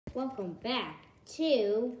Welcome back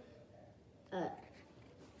to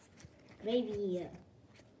BFAD,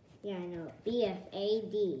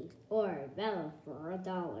 or Bella for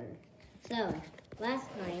 $1. So last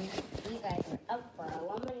time you guys were up for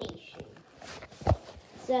elimination.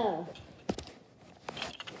 So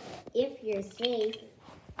if you're safe,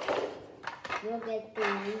 you'll get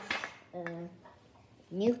these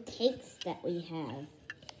new cakes that we have.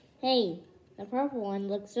 Hey, the purple one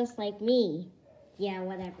looks just like me. Yeah,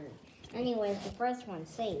 whatever. Anyways, the first one,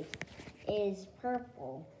 safe, is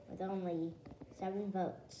purple with only 7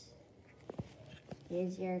 votes.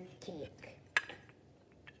 Here's your cake.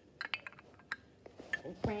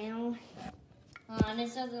 Brown.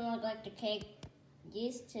 This doesn't look like the cake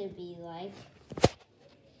used to be like.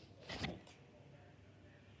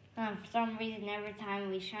 For some reason, every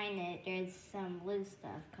time we shine it, there's some blue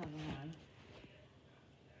stuff coming on.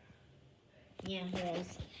 Yeah, there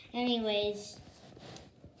is. Anyways,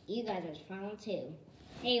 you guys are found too.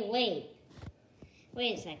 Hey, wait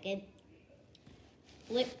a second.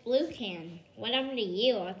 Blue can, what happened to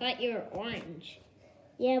you? I thought you were orange.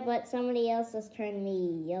 Yeah, but somebody else has turned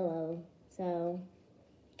me yellow, so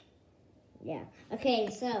yeah. Okay,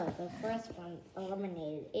 so the first one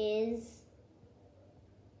eliminated is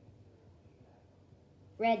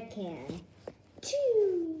red can.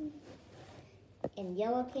 Choo! And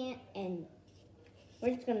yellow can, and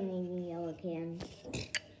we're just gonna name yellow can.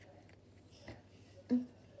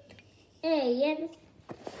 Hey,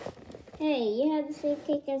 you have the same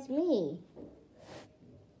cake as me.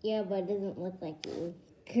 Yeah, but it doesn't look like you.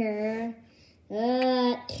 Grr.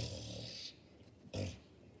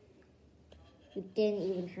 You didn't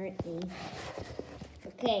even hurt me.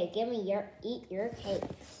 Okay, eat your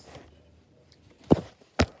cakes.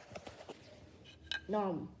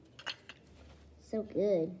 Nom. So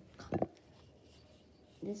good.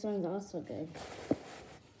 This one's also good.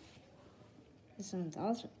 This one's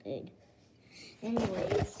also good.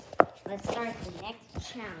 Anyways, let's start the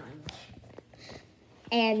next challenge.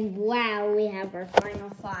 And wow, we have our final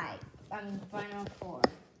final 4.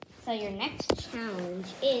 So your next challenge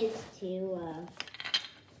is to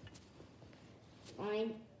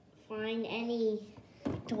find any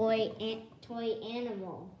toy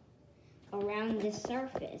animal around the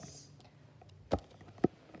surface.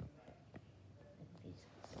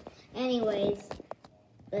 Anyways,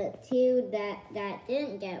 the 2 that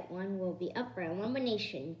didn't get one will be up for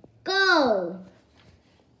elimination. Go!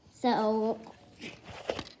 So,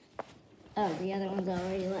 oh, the other one's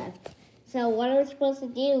already left. So what are we supposed to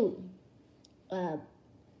do?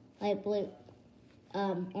 Like blue,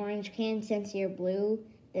 orange can, since you're blue,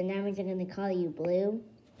 then that means I'm gonna call you blue.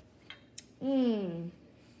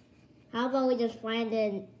 How about we just find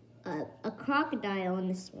a crocodile in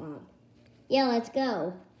the swamp? Yeah, let's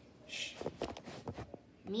go. Shh.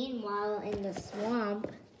 Meanwhile, in the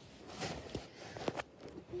swamp,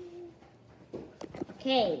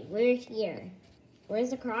 okay, we're here.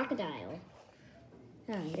 Where's the crocodile?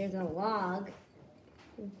 There's a log.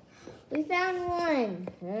 We found one.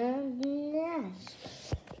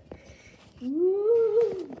 Yes.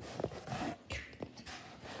 Woo.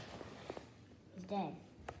 He's dead.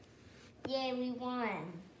 Yay, we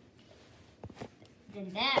won.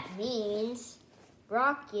 Then that means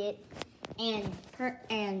Rocket and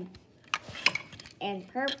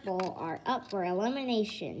Purple are up for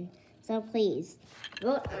elimination. So please,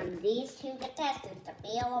 vote on these 2 contestants to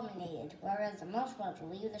be eliminated. Whoever has the most votes will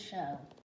leave the show.